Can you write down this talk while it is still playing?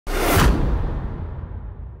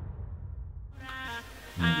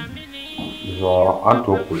zo an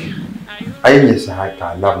to kuli ayin sa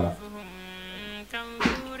haka labna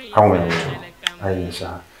kan wani ayin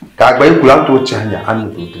sa ka bai kula to ci hanya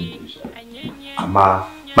an to tun amma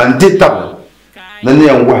man ditta nan ne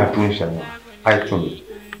yan wa tun shan ai tun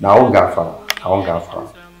na on gafara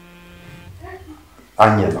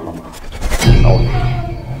anya na mama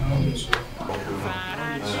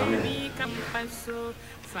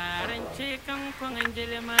Farance kan kwangan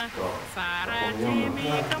jilma farate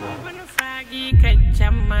me kan bun fagi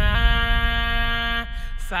kaccamma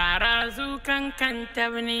farazu kan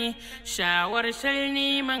tabni shawar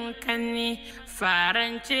shalni man kanni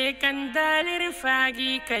farance kan dalir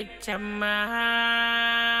fagi kaccamma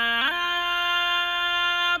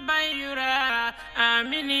bayura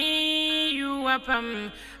amini yuwapam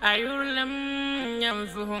ayurlam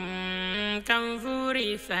yamfuhum kan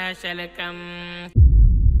furi sashalkam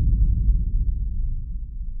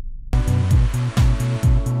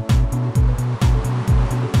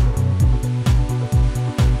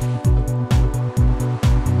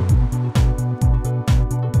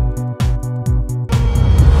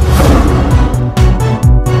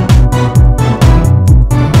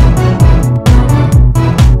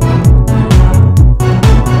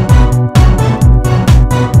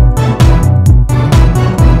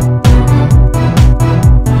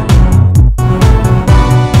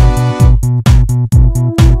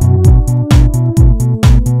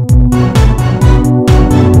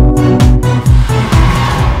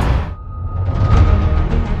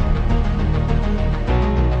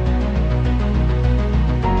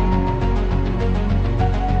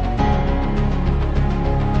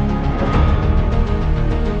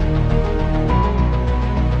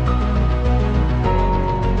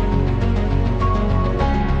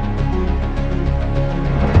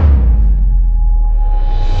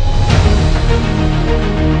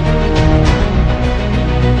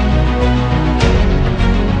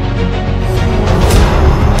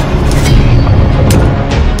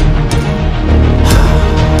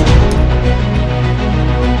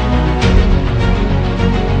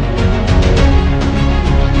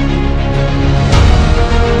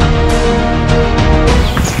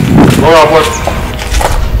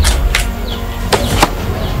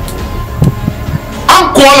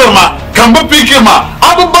Kolma kan ba pike ma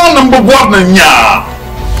abubuwan nan bubuwar nan nya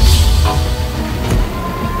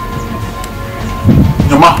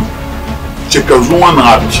nyama cheka zuwa na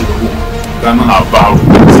abishi ko dan na bawo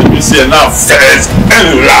sai sai na first and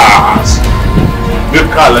last be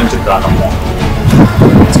kalan cheka na mo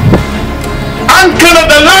an kana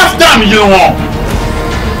the last time you know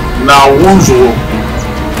na wunzo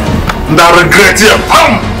nda regret ya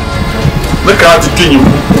pam na ka ti kinyi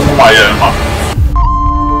kuma ya ma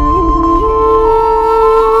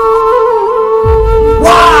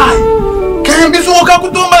why can be so ka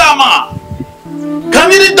kutumba ma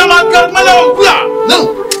kamiri tamaka mala kula no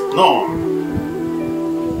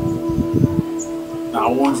na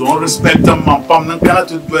wonzo on respect them man pam nan kana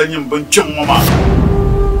to do anyim bancin mama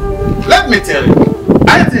let me tell you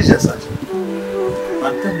I think just such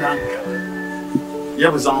maintenant ya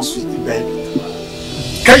vous ensuite belle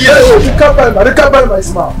kaya de kabalma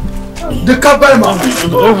isma de kabalma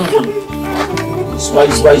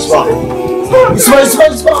isma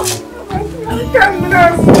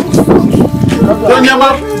Donyama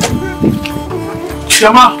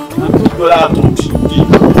Chama dola tonti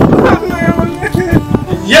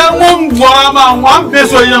ya mon boama wan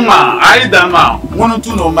beso yama aida ma wonu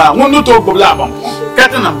tuno ma wonu to ko bla bam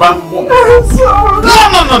katana bam bom no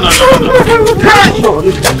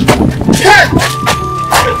hey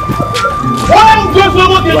wan go so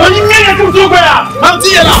mo te ni mena ku so ya man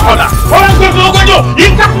ti ya la hoda wan go so go jo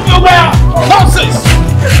ika ku so ya nonsense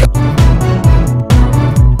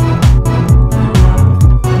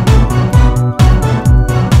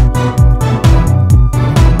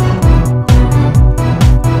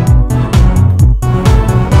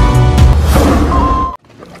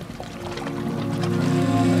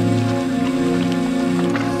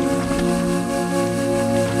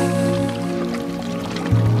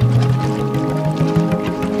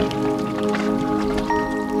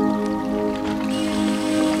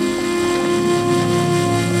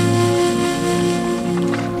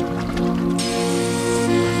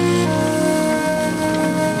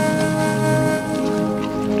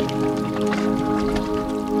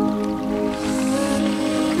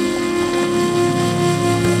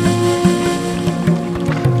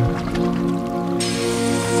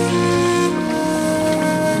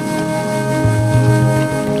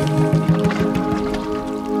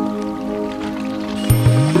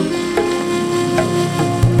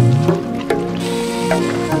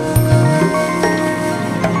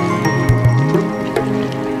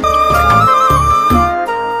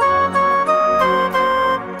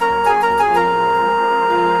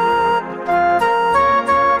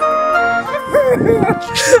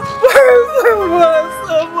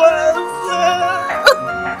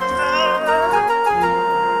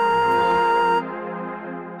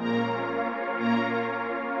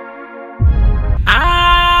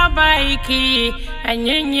Abaiki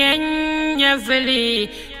anyenya veli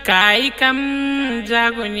kai kam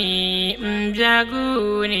jaguni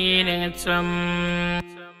jaguni nengatsum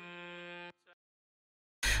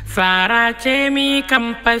Farace mi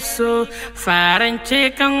kampaso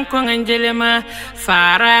farance kan kongelema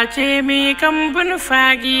farace mi kambun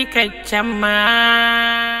fagi kachama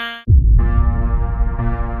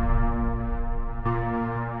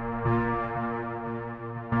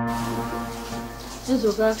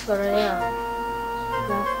Zo gafara ya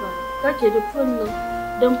gafara kake da funno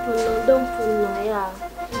don funno ya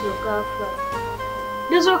zo gafara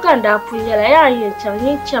da zo kan da punyala ya yin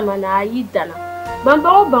can chama na yi dana ban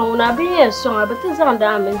ba una bin yin son abata zan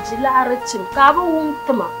da min jilarcin ka ba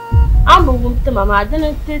wumtuma an ba wumtuma ma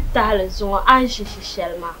dan ta hal zo an shi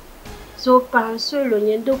shelma zo pan solo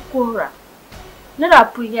nyen da kora na da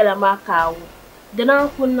punyala ma kawo da na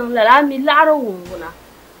kunnan la mi laro wuna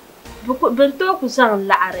bento ku san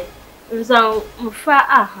laare nzan mfa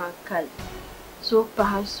a hankal so pa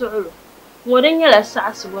hasulu ngoden yala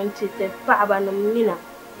sa'as wonti te pa banam mina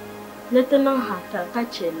netanan hankal ka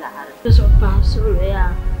ce laare so pa hasulu ya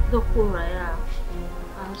do kura ya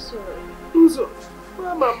hasulu Uzo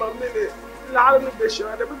mama mene laare ne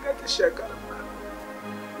shara da bukata shekara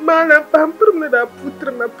mana pampur ne da putra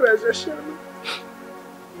na praja shama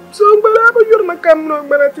so bara ba yurma kamno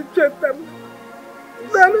bara ti chetam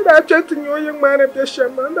Dana da chatin yoyin mana da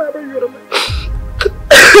shama da ba yurma.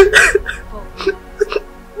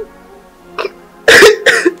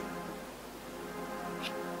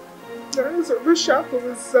 Na zo da shafu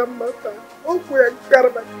zammata. O ku ya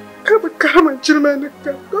garba. Ka ba kama jirma ne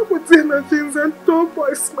ka. Ka ku zena fin zan to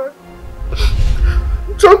boys man.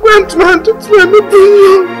 To kwant man to tsene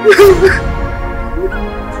bin.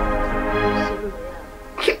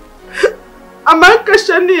 Amma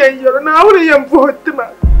kashe ni yayyar na wurin yan botima.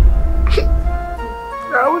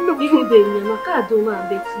 Na wannan bibi benye maka do ma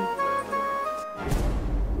beti.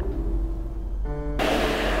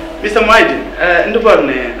 Mr. Maiden,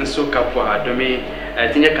 ndubone nsuka kwa domi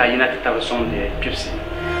tinya ka yina tata sonde pipsi.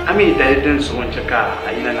 Ami da den so nchaka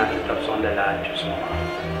ayina na tata sonde la pipsi.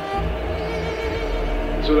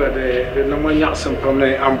 Zura de na manya san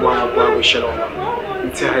pamne ambwa kwa shalom.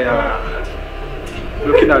 Ntihaya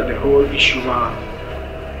looking at the whole issue,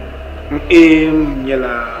 aim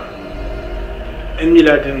yella, and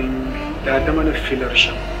yella the Damana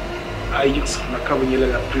filleration. I use my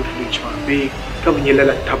Cabinella privilege, my big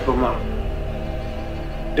Cabinella Tabama.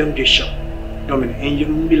 Dem de shop, Domin, and you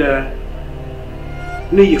miller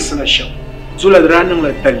Nixon a shop. Zula running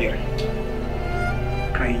like Daliri.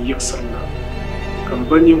 Can Yixana. Can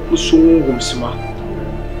Bunny Kusum Wumsma.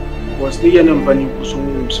 Was the Yanam Bunny Kusum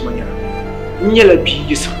Wumsmania. Nyela bi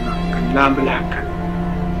yisna kan lambla kan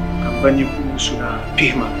bani ku suna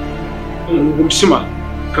pihma ngumsima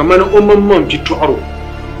kamana omamam ji tuaro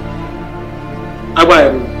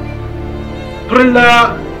abayo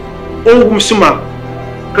prilla ngumsima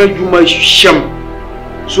ka yuma sham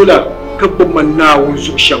sula ka bomman nawun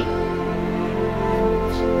su sham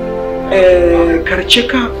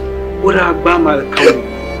karcheka ura ba mal kawo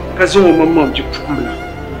ka zo mamam ji tukumla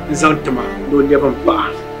zantama do leban ba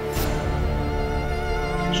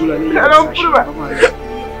Hello, Pruva.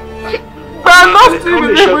 I'm not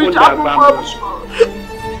even able to have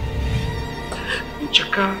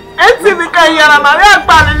Chaka. And see the Kayana, I'm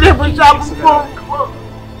not able to have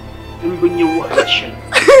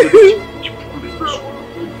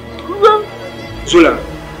Zula,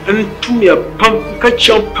 and to me a pump, catch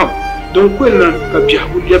your pump. Don't quit a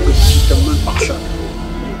Biahulia Busitaman Oxa.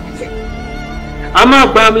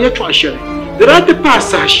 Ama Bamia Twasher, the right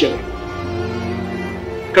pass Asher.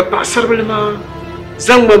 Kapasar ma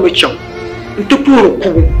zangma macham into poor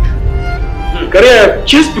ku kare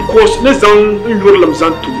just because na zang lurlam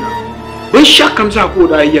zantuna when sha comes out ko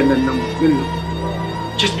da yan nan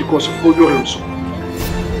just because of lurlam so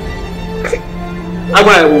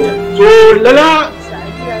abayo so lala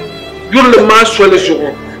lurlam ma swale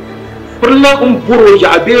so perla buro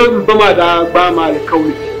ya be bama da ba ma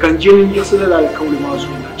alkauli kan jin yasala da alkauli ma so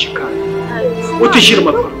na cika wata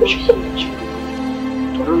shirma ba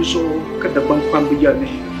so kada ban kwambiya ne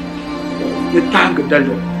ya tanga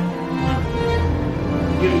dalar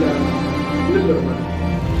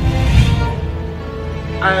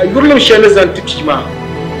a yurlam shane zan tuki ma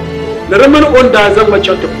na raman onda zan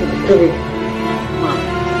mace ta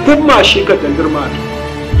kuma shi ka dangar ma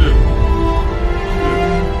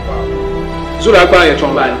zura ba ya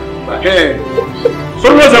ton bani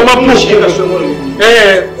Furlo zama pu.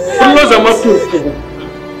 Furlo zama pu.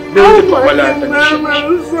 Deu de trabalhar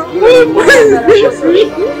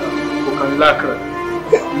o kan lacra.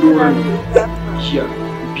 Lura. Here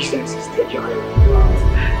business is the job.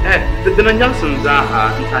 The Nanjason Zaha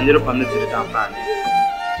and Tanjiro Pamit to the Tampani.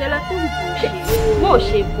 Shall I tell you? More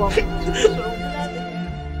shape one.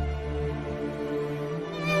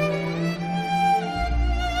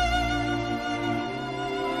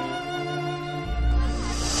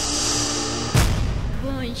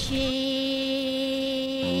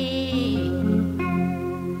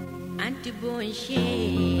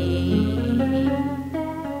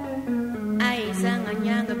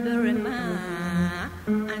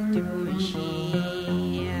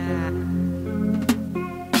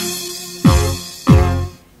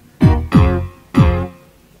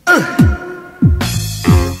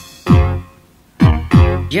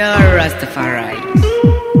 You're Rastafari.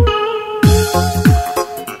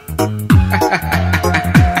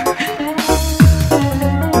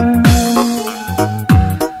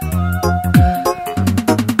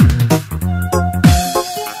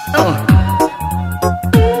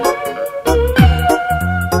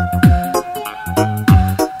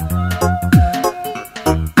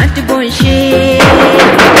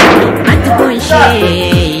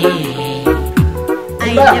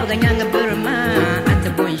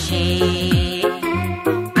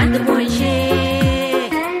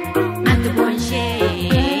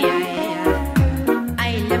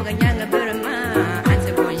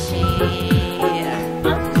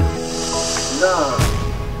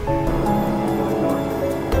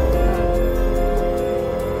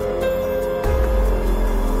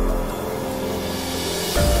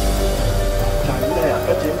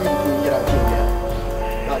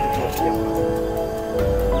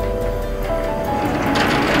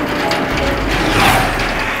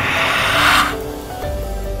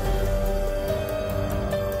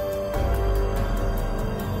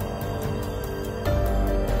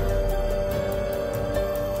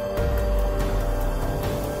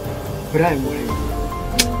 Brian,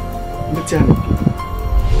 maternity.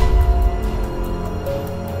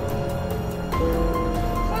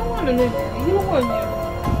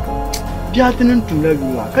 Biatin to love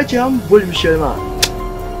you. Catch him, Bull Michel.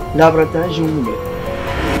 Labratan, you know.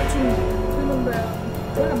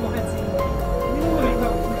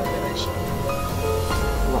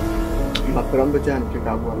 Ma perambatan ke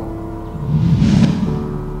kawan.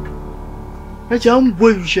 Catch him,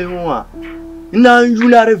 Bull Michel. Na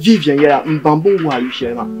yunare Vivian ya mbambo wa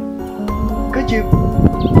yushema kaje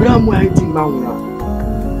bramu haiti mauna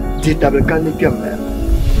ditable kan ni piamla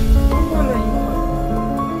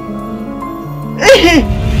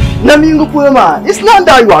na mingo poema it's not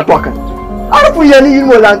that you are talking arafu yani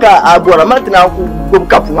yimo lanka abora matina ku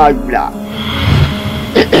kapu ma yula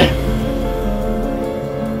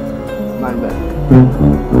manba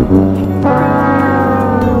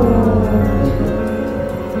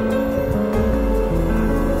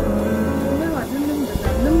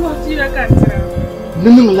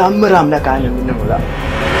Nung la meram na kanya nung la.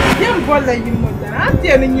 Yang bola yimoda, ati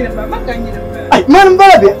ana nyina ba makanya ba. Ai man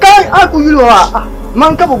bala be kai aku yulo ha.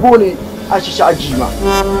 Man ka bo ne a shisha ajima.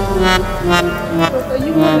 Ko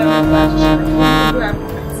yimoda ba shisha.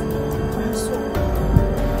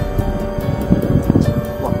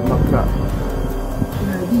 Wa makra.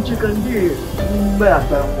 Na din chikan de ba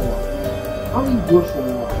ta mo. Am do so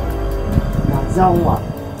mo. Na zawa.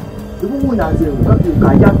 Dubu na zai ka to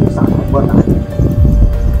ka ya ku sa ba na.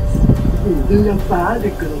 Dengan pada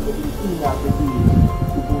kerana ini aku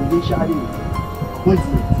boleh cari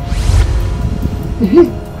kunci.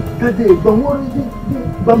 Kade bangun di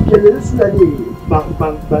bangkele sudah di bang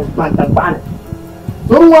tanpan.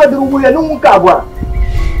 Semua dulu ya nunggu kabar.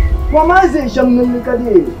 Pemazih jangan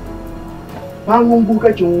kade bangun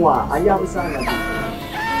buka semua ayam sana.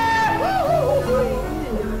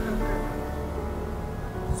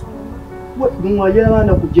 Buat nunggu aja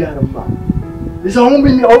mana aku jarang bah. Bisa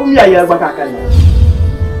ngomong orang ya bakakan.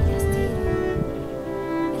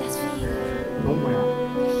 Ngomong ya.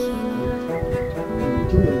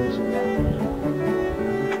 Cuma masalah.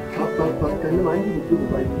 Apa kerana mandi itu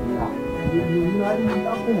baik dia. Ini hari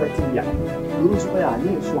aku mati ya. Dulu supaya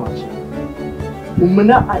ni suasi.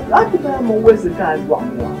 Umena ada kita mau sekarang buat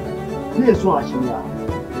mua. Ni suasi ya.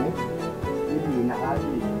 Ini nak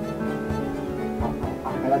hari.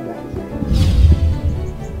 Apa lagi?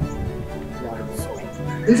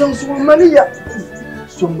 Ils sont mania.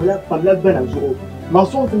 Somla pala bana zo. Ma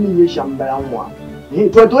son tumi ye shamba anwa.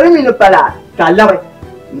 Toi mi ne pala. Ka lawe.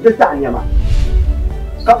 Nte ta nyama.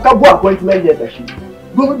 Ka bo appointment de tashi.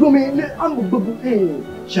 Gomi le ambu bubu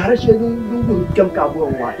share dung kam ka bo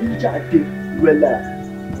wa I ja te wala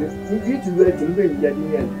ni tu wala tin be ya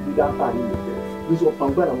ni ya du da pa ni ni so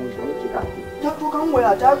pangba na mo so ni ka ta to kan mo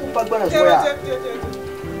ya ta ku pangba na so ya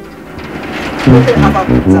apa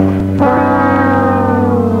sama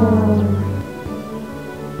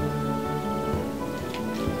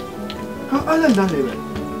kan alan dan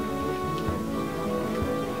le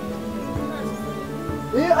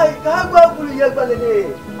ai ka gwa kulu ya gba ne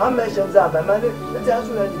an me shan za ba ma ne ta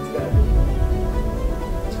su na ji ka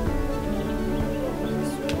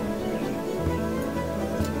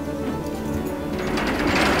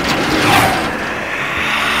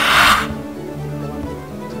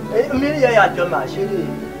me ya ta ma shi ne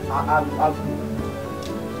a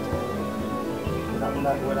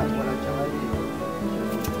wala jama'i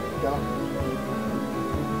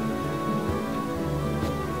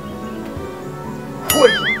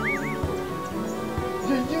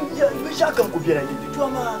ya me sha kan ku bira ni to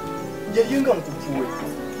ma je yin kan ku fuwe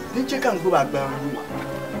din ce kan ku ba gba ru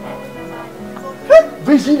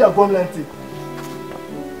visi da gwamnati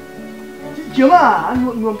jama'a an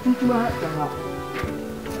yi tuntuma jama'a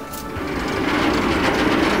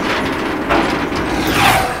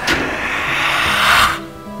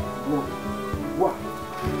wa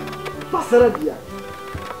pasara biya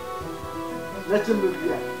na cin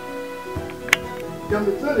biya kan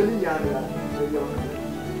da tsare ni ya da ya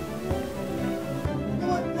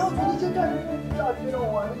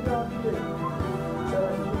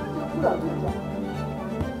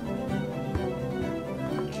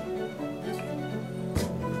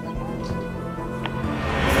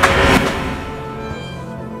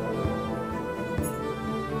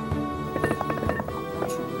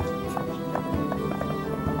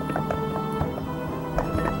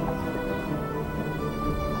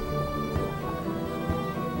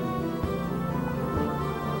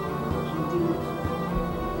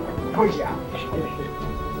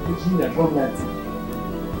ji na gwamnati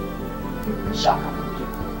shaka muke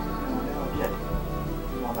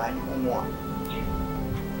ma ba ni kuma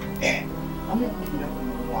amma ku da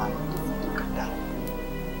kuma to kada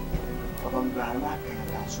baban ga na kai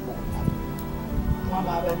da su kuma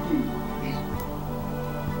ba ba ki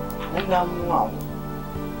nan da mu wa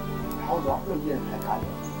hau da ku yin ta ka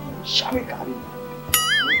shame ka ne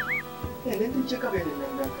ne din ce ka bai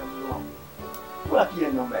nan da kan mu wa ki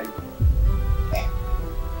yan nan bai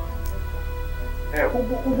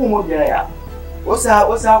ubu mo bia ya osa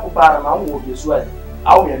ku para ma wo ke so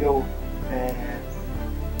awu me go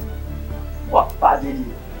wa pa de di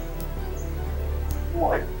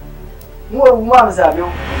mo ma za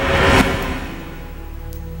bio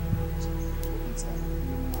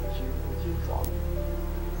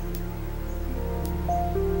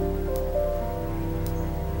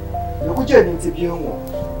yo ku je ni ti bi wo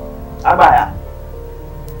abaya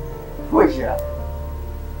ko je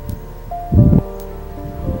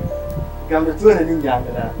Gam da tuwa nin ya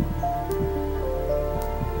gada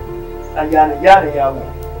a yana ya mu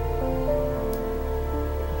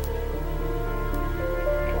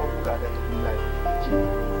ga da kuma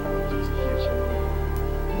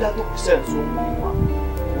da to kusan so mu ma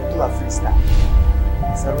to a freestyle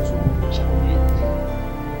sai su mu ci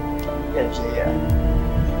ya je ya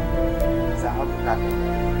za mu ka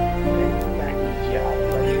da ya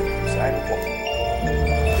sai ko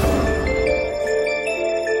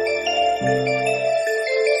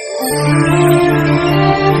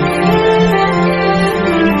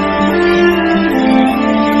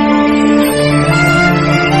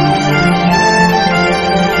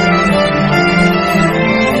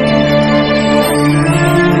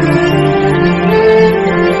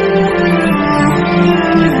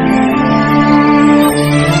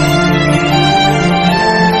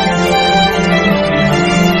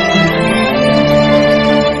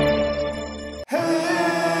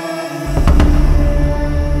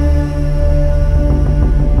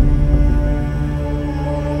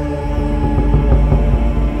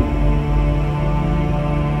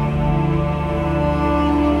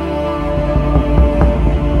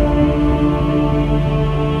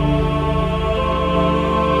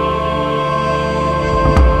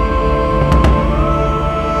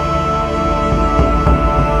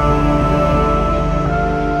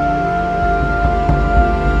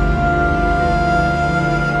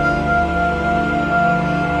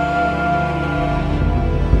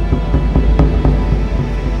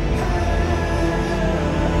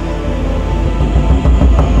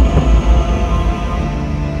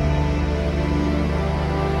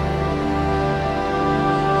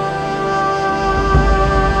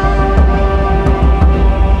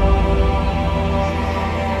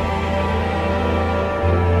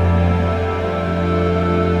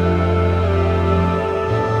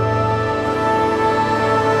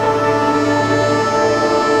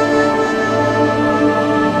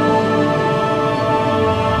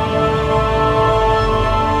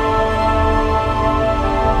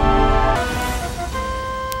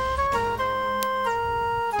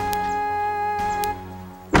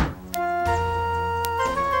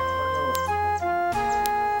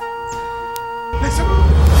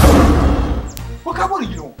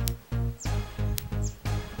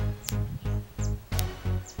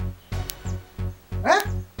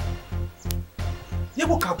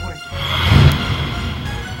ko ka bore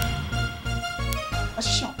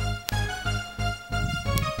ashisha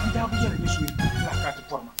da bu yar miso la ka ta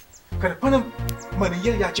forma kada fanan man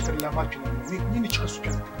yar ya cika da lamafi ni cika su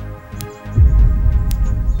kenan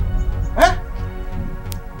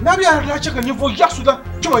na biya la cika ni vo ya su da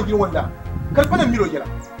kuma gin wanda kada fanan miro yara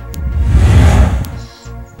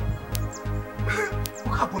ko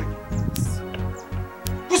ka bore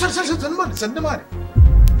ku san ma ne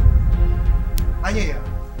anya ya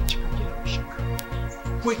cika gina shaka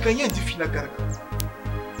ko kan yan difi na garga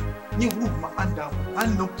ni ma anda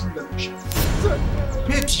an nan kullu shi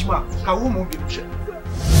bebi ma kawo mu bi shi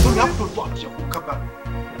to ya fito to a ce ko kaba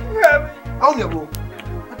au ne bo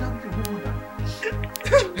ada bi bu da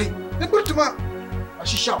hey ne burtuma a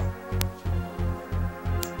shisha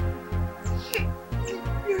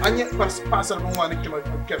anya pasar mun wani kima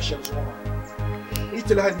karshen zuwa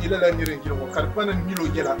ita la hanni la ni rin gina karfanan milo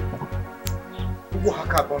gela ko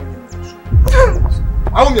haka ba mu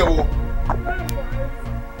au ne bo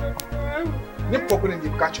ne pokune ndi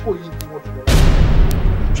ka chiko yi ndi moto do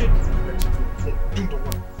che dundo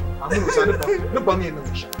wa amu sa ne ba mi na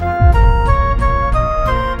musha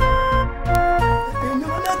ne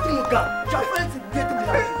mana tinga cha fa ti get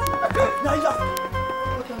na ya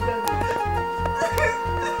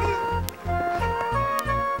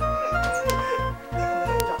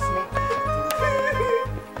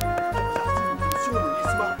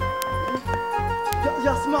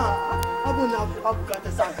Yasma, abuna abukata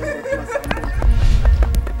sasa.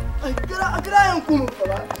 Ay, kira yang kumu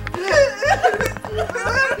pala.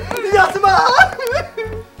 Yasma.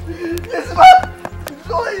 Yasma.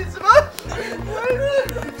 Sola Yasma.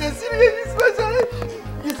 Desiri Yasma sana.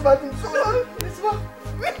 Yasma tim sola. Yasma.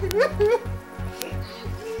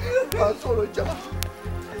 Ah, solo chala.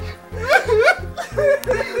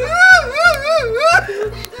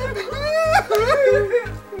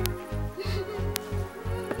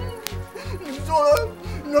 Solo,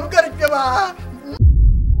 non carica va.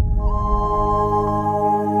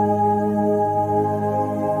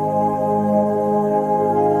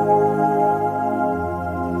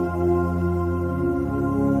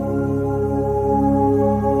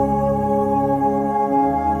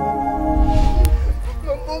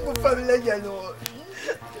 Non può fare la ghiano.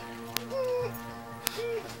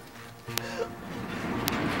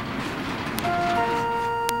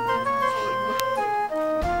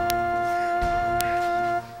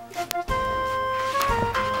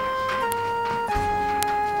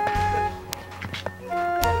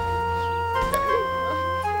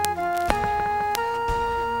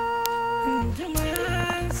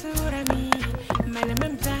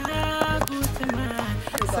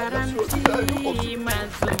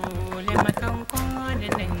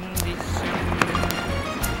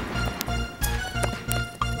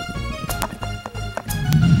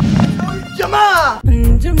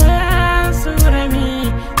 Juma surami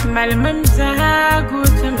malmam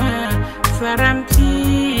zagutma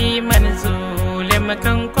faramti manzule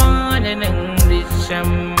makan konan disham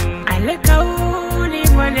alkauli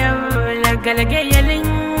wala galage yalin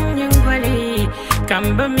yangwali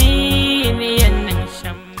kamba mini yanin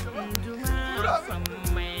sham juma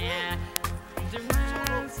famaya juma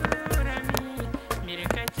surami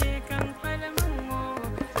mirkace kan falmu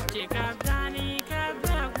ce kabdani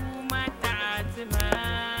kabdagu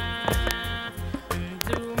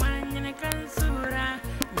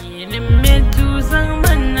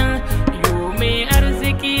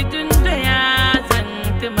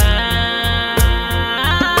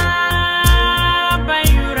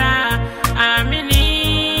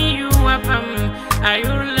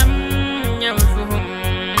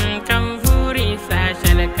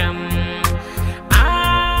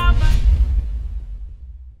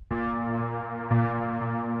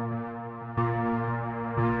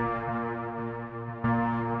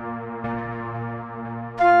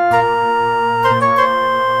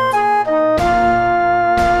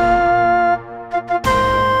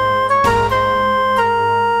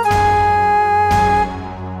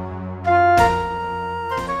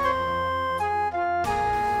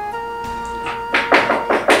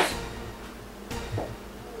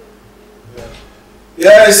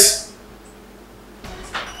Yes.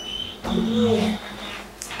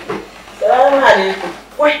 Salam alaikum.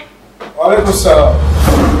 Wai. Wa alaikum salam.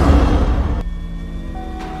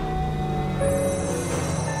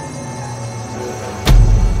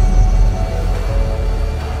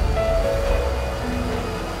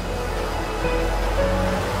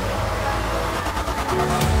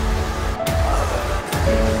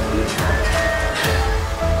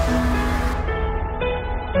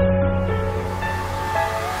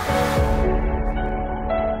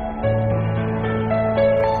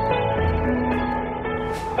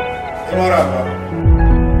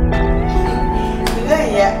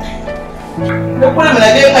 Não pode me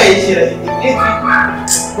dar mais giro.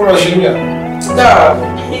 Como assim, já? Tá.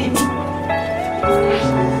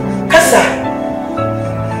 Casa.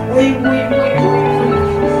 Ui.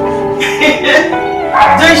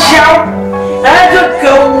 Do chão. Do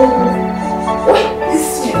cão. Ui,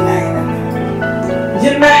 isso é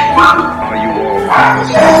demais.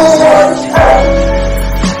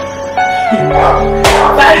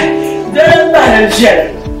 Jangan para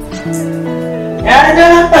jalan.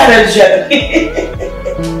 Jangan para jalan.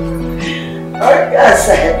 Oke,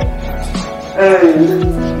 saya.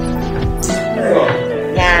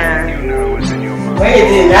 Nah.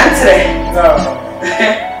 Wait, nanti.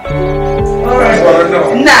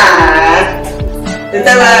 Nah.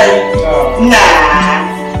 Kita lagi. Nah.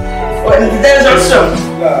 Oh, kita langsung.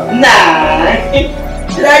 Nah.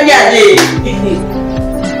 Tanya deh.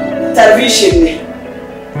 Television ni.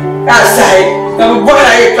 Asai, kamu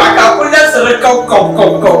boleh kakak punya serak kau.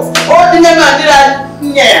 Oh, dia mandi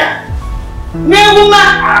nya.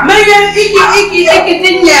 Memang, mereka iki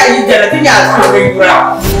tinya ijara tinya serak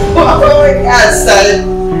gua. Oh, asal.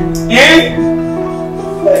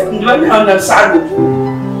 Mana orang sadu.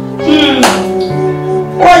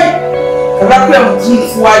 Oi, kalau yang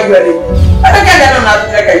fuai gari. Ada kadang nak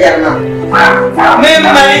kerja nak.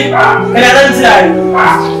 Memang, kadang selalu.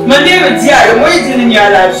 Mandi berjaya, mau jadi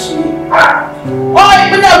nyala sih. Oh,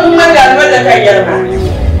 benar bunga dan ada kayak mana?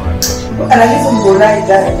 Bukan lagi sembunyi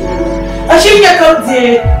aja. Asyiknya kau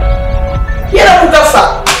je. Ya aku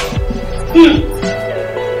kafa.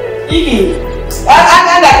 Ini,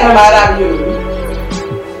 ada kemaran dulu.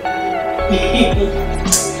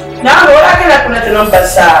 Nah, orang kena punya tenang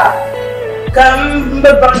basah. Kamu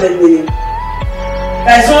berbangga ni.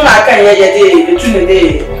 Kau nak kaya jadi, cuma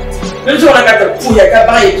deh. Kau nak kata puya, kau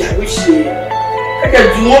baik jago sih. Kau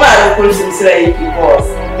cuma ada polisi Israel di bos.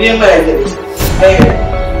 Dia mana jadi?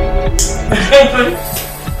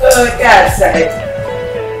 Oh, kasar.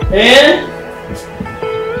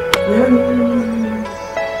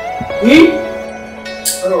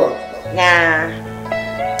 Nah.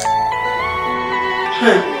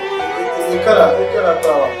 Ikara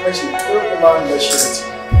tawa, kashi ko kuma da shi.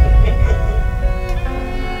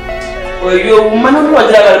 Oyo, mana mau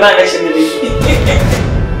jalan mana sih ni?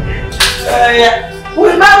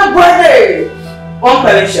 Wih, mana boleh? Om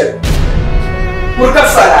periksa. Purka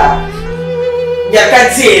fala. Ya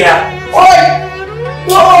katsira. Oi.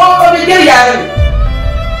 Oh, dia yaran.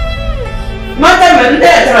 Mata mende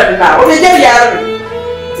terana. Oh, dia yaran.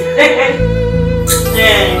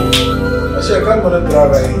 Asyik kan mana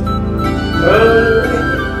terabai.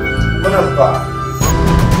 Kenapa?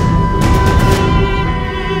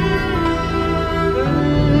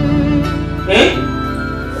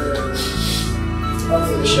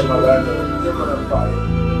 Aku bisa malam dia kenapa?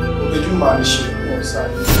 Udah cuma di sini saja.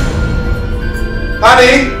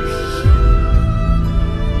 Honey,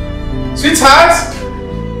 sweetheart.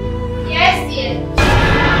 Yes, dear.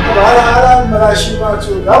 Ala marashi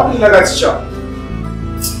tu. Dah boleh lagat siapa?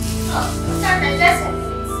 Oh, sorry, just a minute.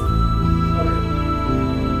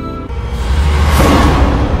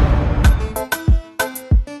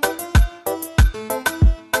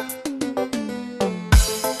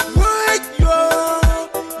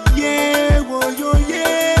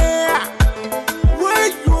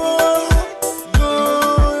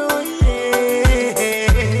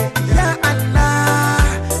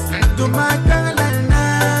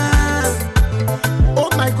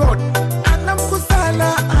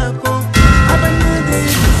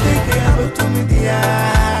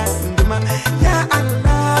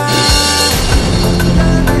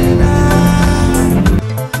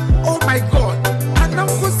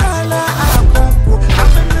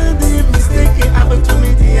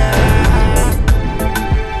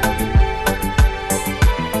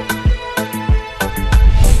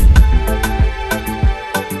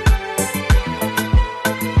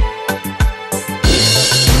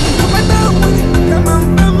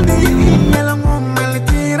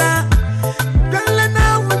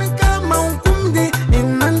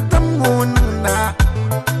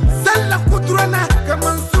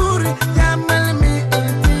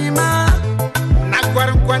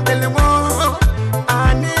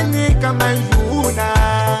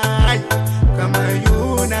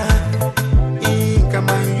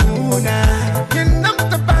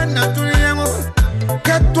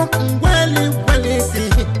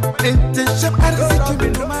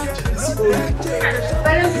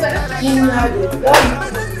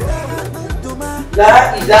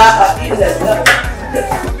 La ilaha illallah.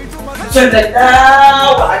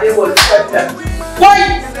 Sallallahu alaihi wasallam. Woi.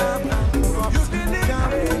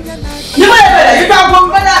 You can't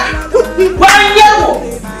go back. One year.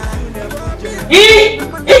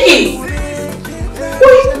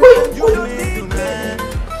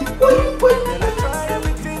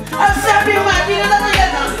 I'm sorry, my dear.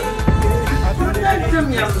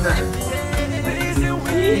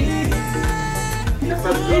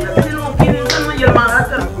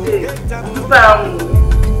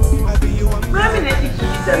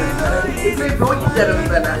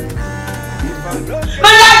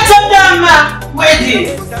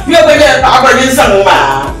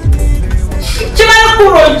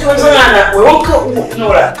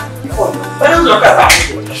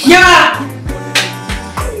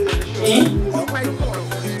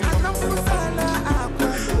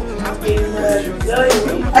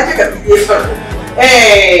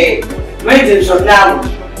 Hey, wait from now.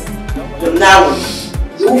 From now,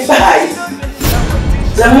 you fight.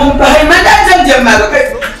 The moon behind my dad,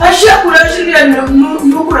 I shall actually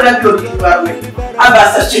no could have your department.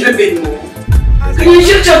 Abasa should have been more. Can you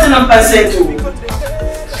shoot out an percent to me?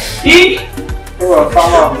 Oh,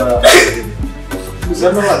 Pama.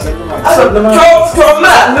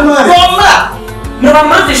 No, I'm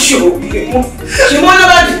not sure. She won't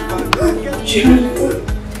about it.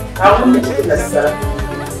 I won't let it let's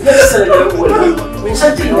say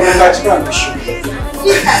something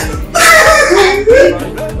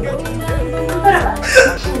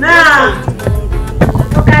nah,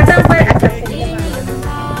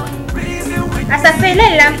 asafele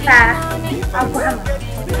lampa aku hama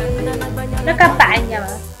nakapanya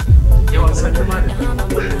ya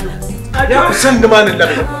kusan da manin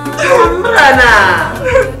labe mana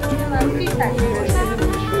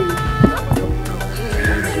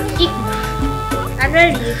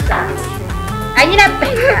Analisa ayina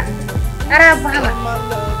peka araba hama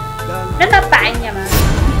nakapanya ma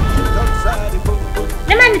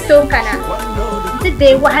naman ito kana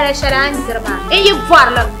today wahala sharan girma e yibwar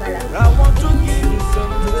la bala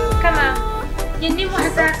kama yindi mo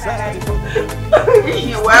hasa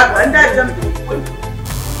yi wa anda jam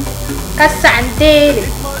kasandele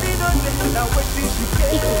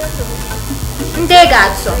ndega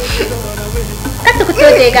so katukuto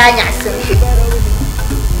dega nyaso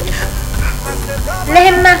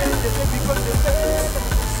lehma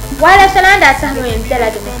wala salanda sahno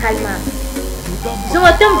yentela de kalma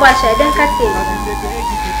zuwa tumbo shaida kate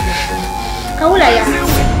kaula ya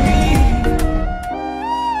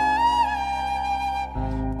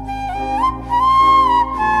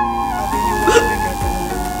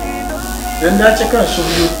dan da ce kan su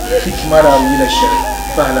hikimara wila shar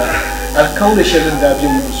fala alkaula shirin da bin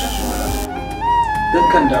musu dan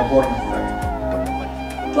kan da bor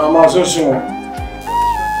to amma so su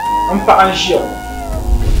an fa an shi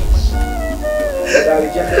da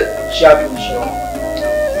rikin shafin shi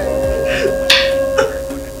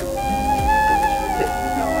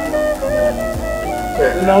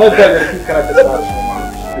na wadda da kika ta tsara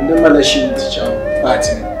inda malashi ta ci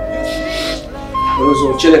batin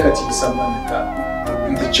rozo ce da kati saman ka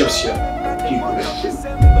inda chipsia ki kure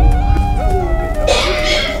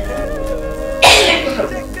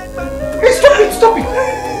stop it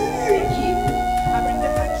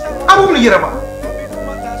abu mun yira ba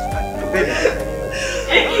baby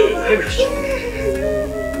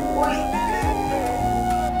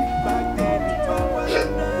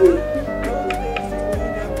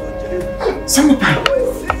sama pa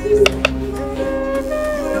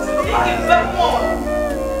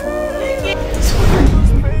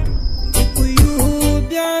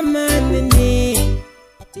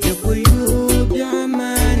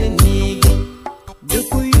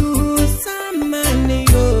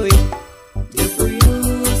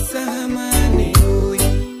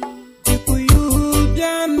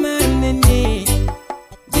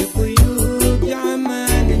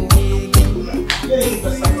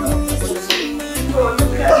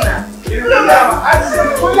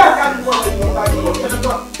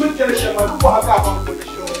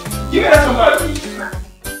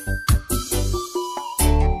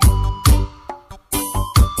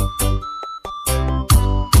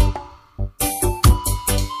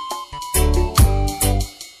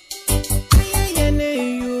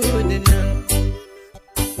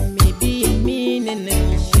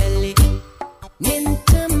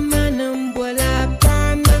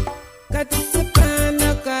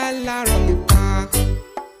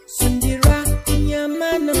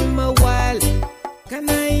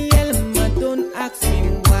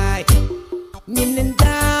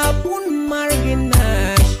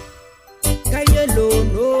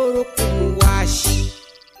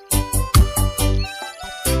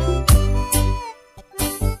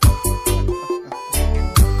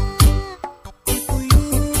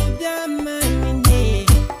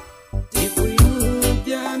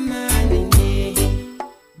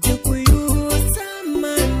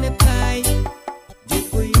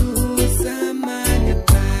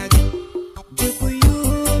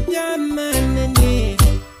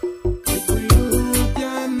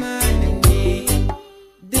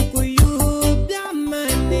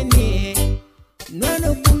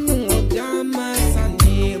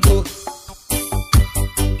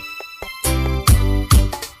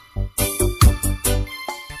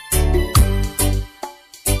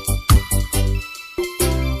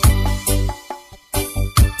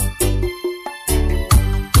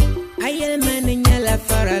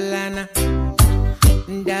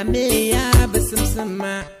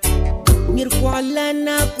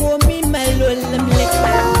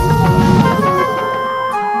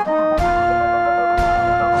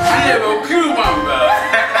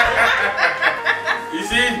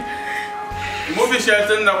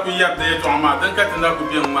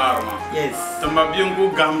Yes. To my being go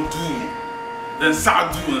gam do, then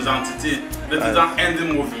sad do and entity that is an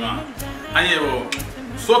ending movement. And you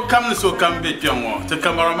so come be young to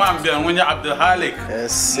cameraman be when you're Abdul Halik.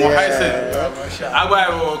 Yes. I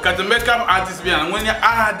will cut the makeup artist be and when you're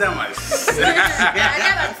Adamas.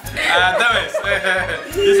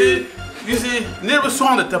 You see, never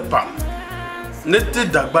saw the tapa.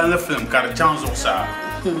 Netted that banner film got a chance of sa.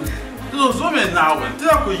 Those women now and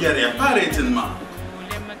tell you a parating man.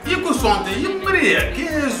 You could something, you bring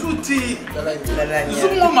Zuti.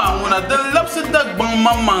 Zuma, when I done lapsed that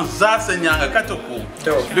Bamman Zas and Yanga Katoko.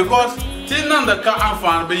 Because Tinan the car and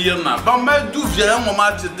found be Yana, but my do young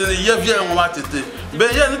match the Yavian match it.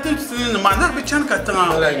 But yeah, nothing to see in the man, that be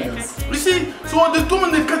Chankatan. You see, so the two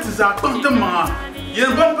and the cat is a Pantama.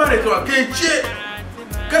 You're vampire to a cage.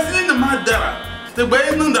 Cassin the Madara. The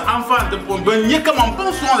way the enfant the when you come on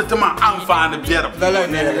post on the time enfant the beer.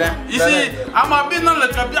 You see, I'm a been on the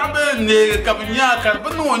Kabiabe, Cabinia,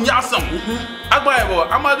 Carbano, and Yasam.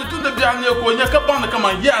 I'm a to the Biania, when you come on the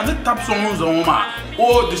command, yeah, and the tap songs on Oma,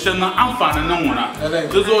 or the Shana enfant and Nona.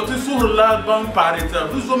 There's all this sort of loud bump party,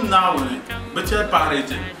 bosom now, but you're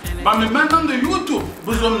party. But me man on the YouTube,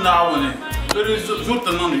 bosom now. There is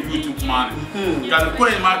something on the YouTube man. Can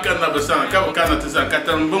quay mark and the sun, Kabakan,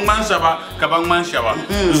 Katan, Bungman Shaba, Kabangman Shaba.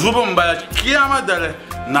 Zubum by Kiama Dale,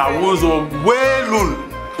 now was a whalun.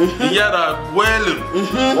 Yara whalun.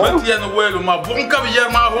 But Yan whalun, my bunka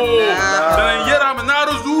Yama ho. Then Yaram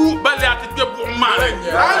Naruzu, Balat, the Bungman.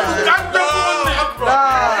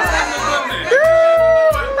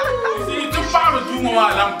 See, too far to do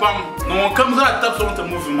more lampam. No one comes out, taps on the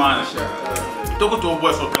movie man. Talk to a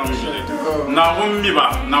boy for coming. Now, when me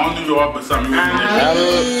back, now do you up some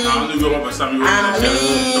now do you up some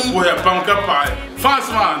the boy a pumpkin pie. Fast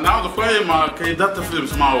man, now the fire mark, that the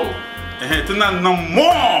films now. And no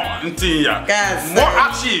more until ya. More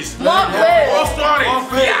actions, more stories.